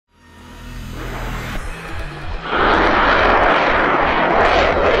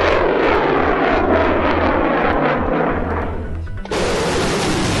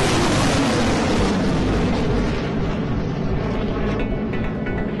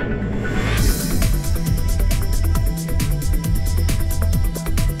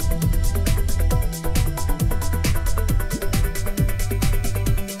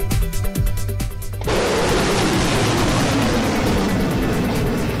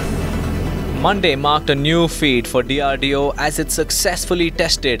Monday marked a new feat for DRDO as it successfully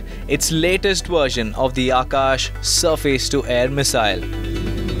tested its latest version of the Akash Surface-to-Air missile.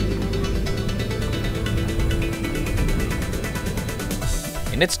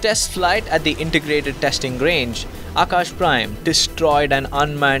 In its test flight at the integrated testing range, Akash Prime destroyed an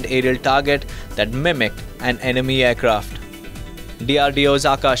unmanned aerial target that mimicked an enemy aircraft. DRDO's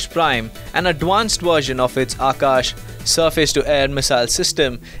Akash Prime, an advanced version of its Akash Surface-to-Air missile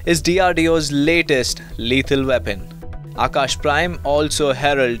system, is DRDO's latest lethal weapon. Akash Prime also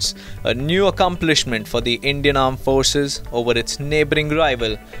heralds a new accomplishment for the Indian Armed Forces over its neighboring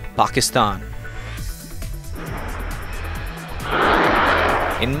rival, Pakistan.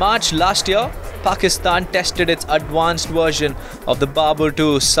 In March last year, Pakistan tested its advanced version of the Babur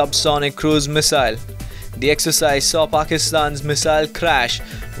 2 subsonic cruise missile. The exercise saw Pakistan's missile crash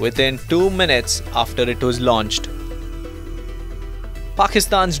within 2 minutes after it was launched.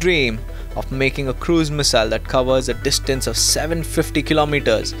 Pakistan's dream of making a cruise missile that covers a distance of 750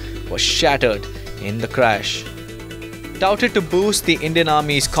 kilometers was shattered in the crash. Touted to boost the Indian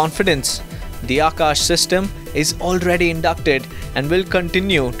Army's confidence, the Akash system is already inducted and will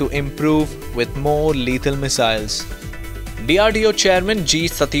continue to improve with more lethal missiles. DRDO Chairman G.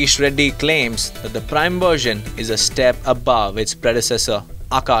 Satish Reddy claims that the Prime version is a step above its predecessor,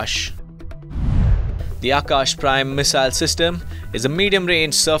 Akash. The Akash Prime missile system is a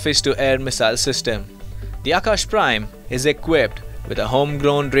medium-range surface-to-air missile system. The Akash Prime is equipped with a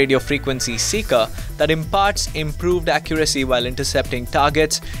homegrown radio frequency seeker that imparts improved accuracy while intercepting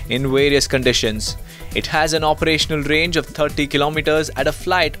targets in various conditions. It has an operational range of 30 kilometers at a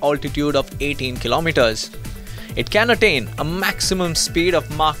flight altitude of 18 kilometers. It can attain a maximum speed of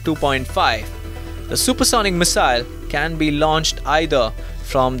Mach 2.5. The supersonic missile can be launched either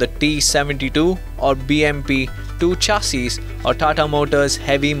from the T-72 or BMP-2 chassis or Tata Motors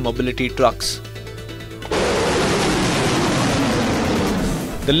heavy mobility trucks.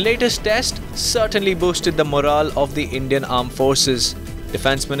 The latest test certainly boosted the morale of the Indian Armed Forces.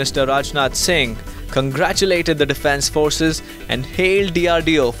 Defence Minister Rajnath Singh congratulated the Defence Forces and hailed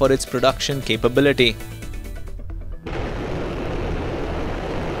DRDO for its production capability.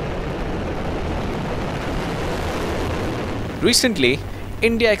 Recently,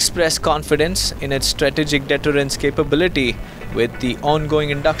 India expressed confidence in its strategic deterrence capability with the ongoing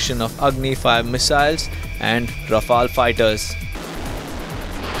induction of Agni 5 missiles and Rafale fighters.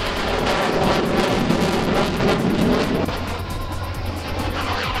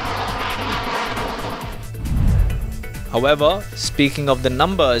 However, speaking of the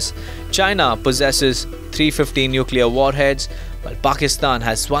numbers, China possesses 350 nuclear warheads, while Pakistan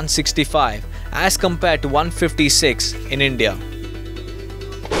has 165 as compared to 156 in India.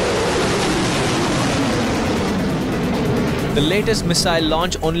 The latest missile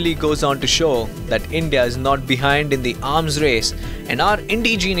launch only goes on to show that India is not behind in the arms race, and our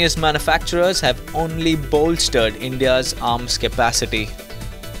indigenous manufacturers have only bolstered India's arms capacity.